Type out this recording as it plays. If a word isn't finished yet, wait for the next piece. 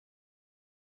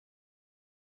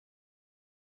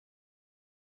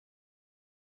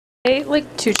I ate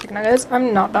like 2 chicken nuggets.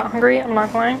 I'm not that hungry, I'm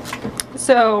not gonna lie.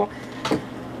 So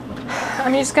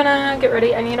I'm just gonna get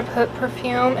ready. I need to put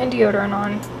perfume and deodorant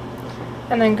on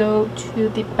and then go to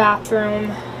the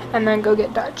bathroom and then go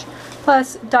get Dutch.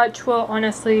 Plus Dutch will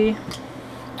honestly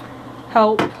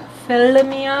help fill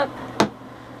me up.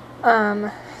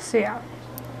 So yeah.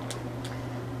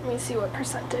 Let me see what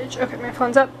percentage. Okay, my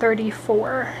phone's at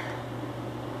 34.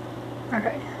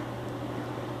 Okay.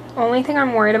 Only thing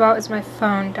I'm worried about is my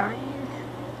phone dying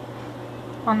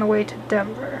on the way to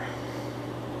Denver.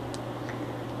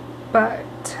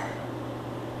 But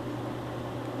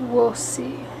we'll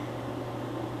see.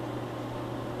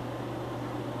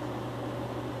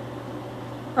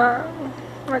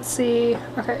 Let's see.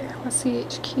 Okay, let's see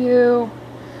HQ.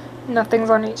 Nothing's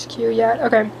on HQ yet.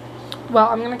 Okay. Well,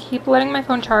 I'm gonna keep letting my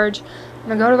phone charge. I'm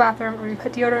gonna go to the bathroom. I'm gonna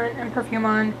put deodorant and perfume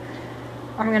on.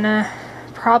 I'm gonna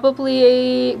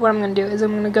probably, what I'm gonna do is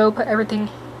I'm gonna go put everything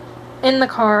in the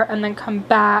car and then come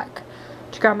back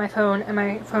to grab my phone and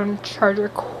my phone charger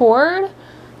cord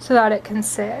so that it can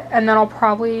sit. And then I'll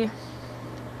probably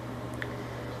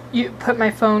put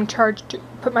my phone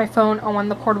on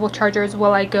one of the portable chargers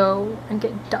while I go and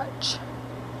get Dutch.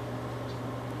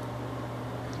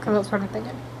 Because that's what I'm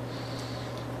thinking.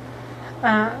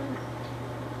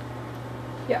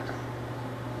 Yeah.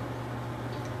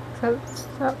 So it's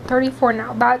at 34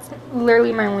 now. That's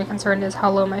literally my only concern, is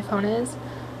how low my phone is.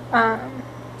 So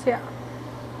yeah.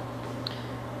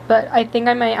 But I think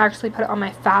I might actually put it on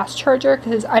my fast charger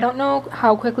because I don't know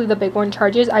how quickly the big one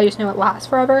charges. I just know it lasts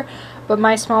forever. But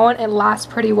my small one, it lasts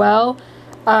pretty well.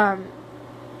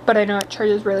 But I know it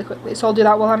charges really quickly. So I'll do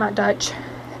that while I'm at Dutch.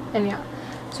 And yeah.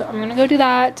 So I'm gonna go do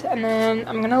that, and then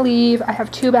I'm gonna leave. I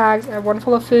have 2 bags. I have one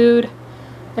full of food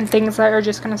and things that are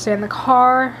just gonna stay in the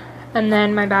car, and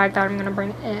then my bag that I'm gonna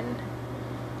bring in.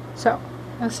 So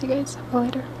I'll see you guys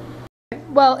later.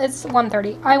 Well, it's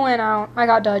 1:30. I went out, I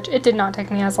got Dutch. It did not take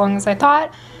me as long as I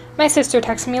thought. My sister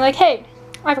texted me like, hey,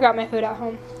 I forgot my food at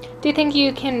home. Do you think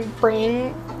you can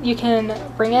bring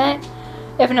it?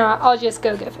 If not, I'll just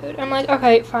go get food. I'm like,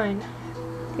 okay, fine.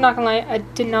 Not gonna lie, I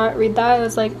did not read that. I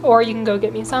was like, or you can go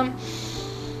get me some.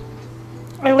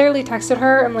 I literally texted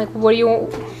her. I'm like,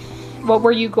 what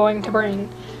were you going to bring?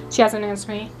 She hasn't answered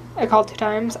me. I called 2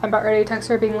 times. I'm about ready to text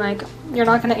her being like, you're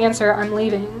not gonna answer, I'm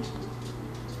leaving.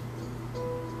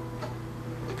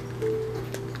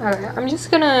 Okay, I'm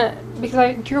just gonna, because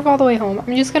I drove all the way home,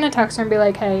 I'm just gonna text her and be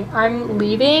like, hey, I'm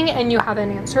leaving and you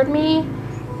haven't answered me.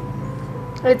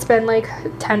 It's been like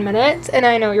 10 minutes and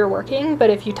I know you're working, but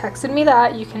if you texted me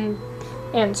that, you can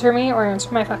answer me or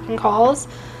answer my fucking calls.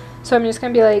 So I'm just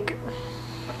gonna be like,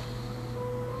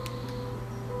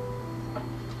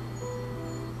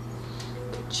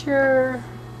 get your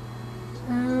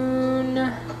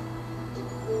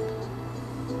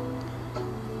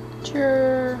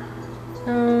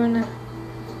own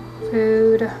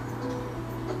food.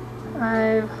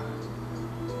 I've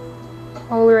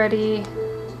already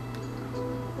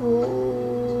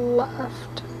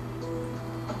left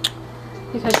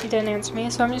because she didn't answer me,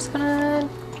 so I'm just gonna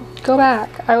go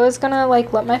back. I was gonna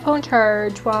like let my phone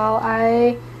charge while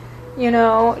I,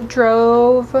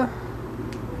 drove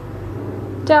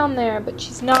down there, but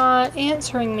she's not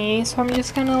answering me, so I'm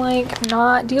just gonna like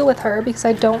not deal with her because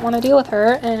I don't want to deal with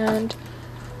her. And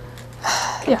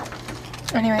yeah,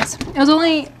 anyways, it was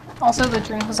only, also the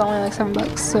drink was only like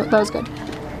 $7, so that was good.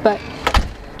 But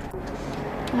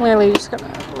I'm literally just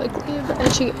gonna like leave, and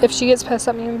if she gets pissed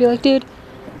at me and be like, dude,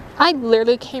 I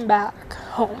literally came back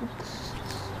home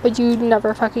but you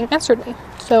never fucking answered me.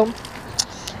 So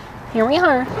here we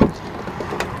are.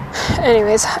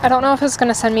 Anyways, I don't know if it's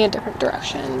gonna send me a different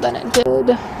direction than it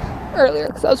did earlier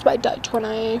because I was by Dutch when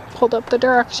I pulled up the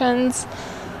directions.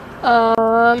 So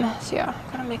yeah,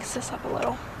 I'm gonna mix this up a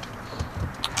little.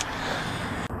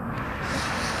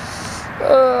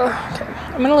 Okay,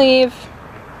 I'm gonna leave.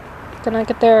 Gonna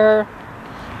get there.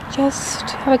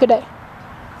 Just have a good day.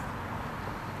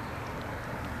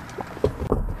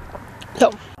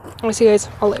 So, I'll see you guys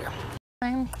all later.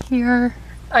 I'm here.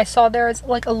 I saw there's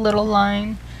like a little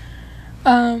line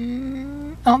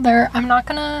out there.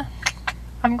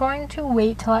 I'm going to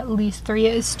wait till at least 3.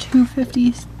 It is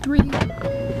 2:53.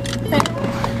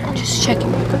 I'm just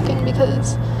checking everything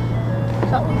because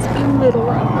that one's a little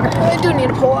rough. Okay, I do need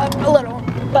to pull up a little,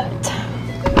 but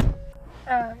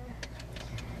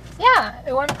yeah,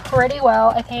 it went pretty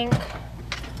well. I think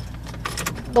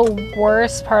the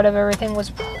worst part of everything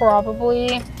was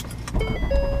probably,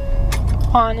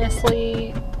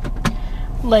 honestly,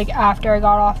 like after I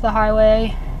got off the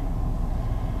highway,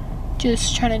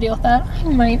 just trying to deal with that. I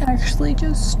might actually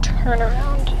just turn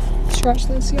around, stretch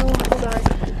this, y'all. Hold on.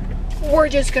 we're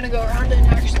just gonna go around and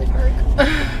actually park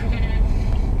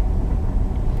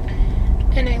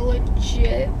in a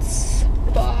legit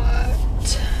spot.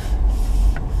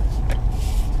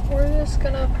 We're just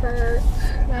gonna park.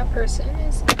 That person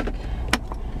is like,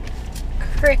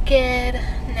 crooked,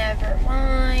 never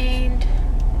mind.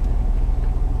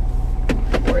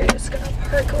 We're just gonna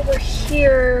park over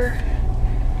here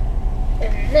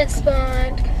in this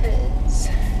spot because,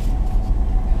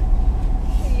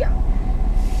 yeah.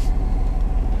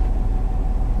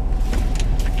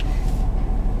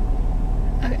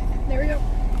 Okay, there we go.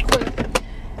 Cool.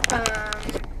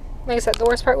 Like I said, the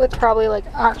worst part was probably like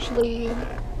actually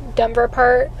Denver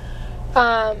part.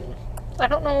 I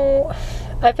don't know.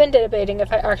 I've been debating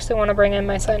if I actually want to bring in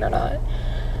my sign or not.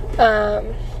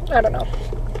 I don't know.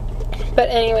 But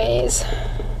anyways,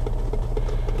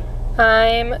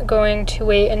 I'm going to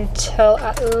wait until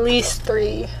at least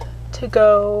 3 to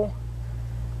go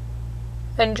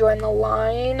and join the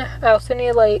line. I also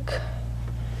need to like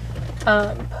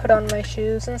put on my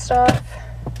shoes and stuff.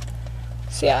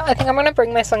 So yeah, I think I'm gonna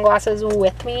bring my sunglasses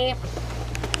with me.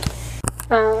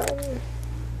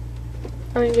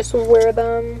 I mean, just wear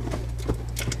them.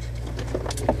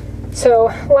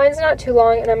 So, line's not too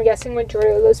long, and I'm guessing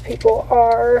majority of those people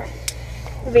are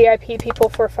VIP people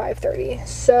for 5:30.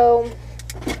 So,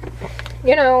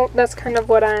 you know, that's kind of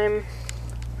what I'm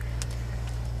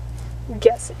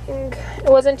guessing. It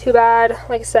wasn't too bad,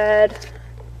 like I said.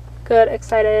 Good,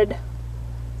 excited.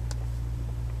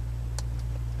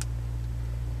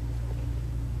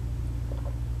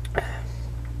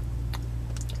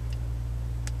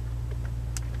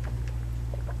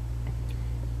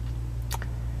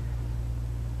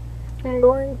 I'm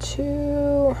going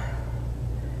to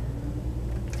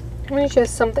let me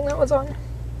just something that was on.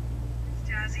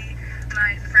 Jazzy,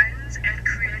 my friends and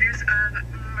creators of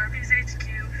Murphy's HQ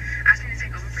asked me to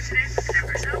take over for today for the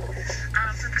Denver show.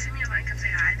 So if you see me online, come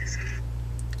say hi. This is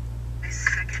my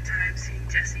second time seeing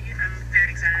Jessie. I'm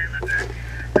very excited. I love her.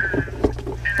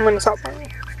 I'm gonna stop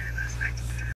playing.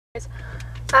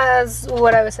 As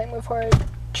what I was saying before I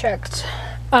checked,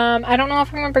 I don't know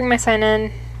if I'm gonna bring my sign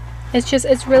in.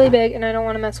 It's really big and I don't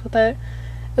want to mess with it.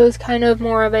 It was kind of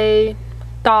more of a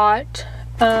thought.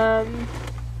 I'm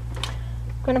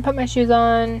gonna put my shoes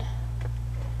on.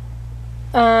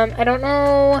 I don't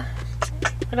know.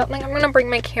 I don't think I'm gonna bring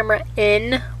my camera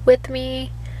in with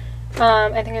me.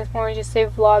 I think it's more just a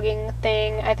vlogging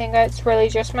thing. I think it's really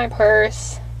just my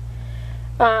purse.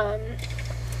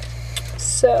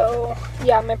 So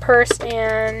yeah, my purse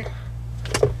and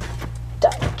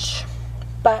Dutch.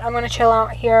 But I'm gonna chill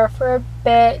out here for a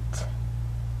bit.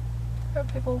 There are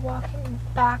people walking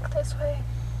back this way.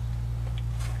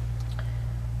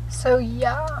 So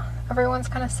yeah, everyone's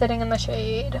kind of sitting in the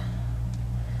shade.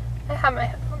 I have my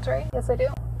headphones, right? Yes, I do,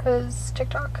 because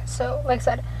TikTok. So like I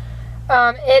said,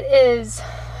 I'm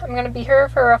gonna be here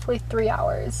for roughly 3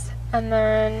 hours, and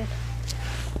then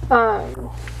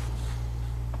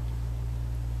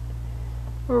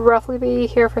roughly be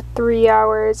here for 3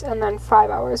 hours and then 5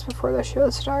 hours before the show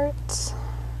starts.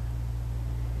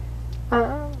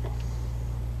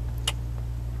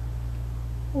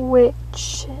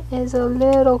 Which is a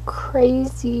little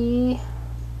crazy,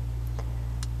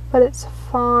 but it's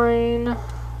fine.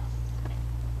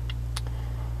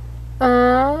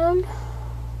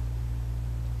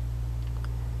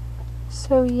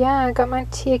 So yeah, I got my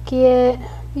ticket,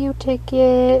 view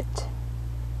ticket.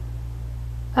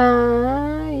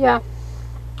 Yeah,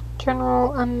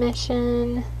 general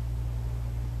admission,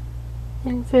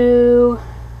 info,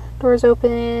 doors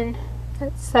open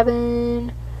at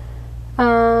 7,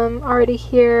 already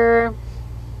here,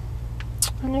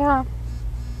 and yeah.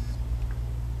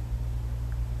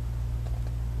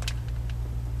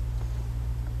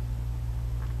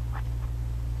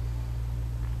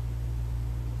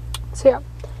 So yeah.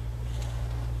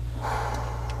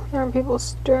 There are people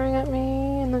staring at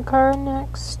me in the car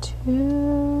next to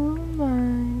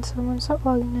mine, so I'm gonna stop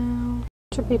vlogging now.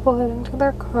 A bunch of people heading to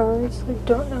their cars. I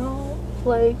don't know,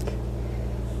 like,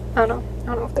 I don't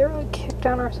know if they were like kicked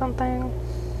out or something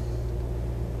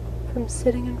from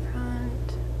sitting in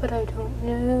front, but I don't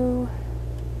know.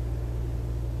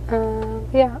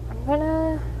 But yeah, I'm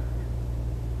gonna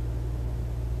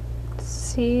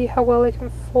see how well I can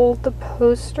fold the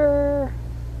poster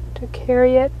to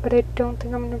carry it, but I don't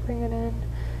think I'm gonna bring it in.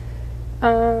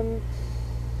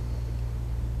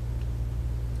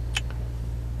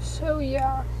 So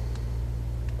yeah,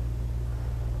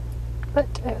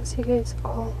 but I will see you guys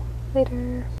all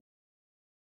later.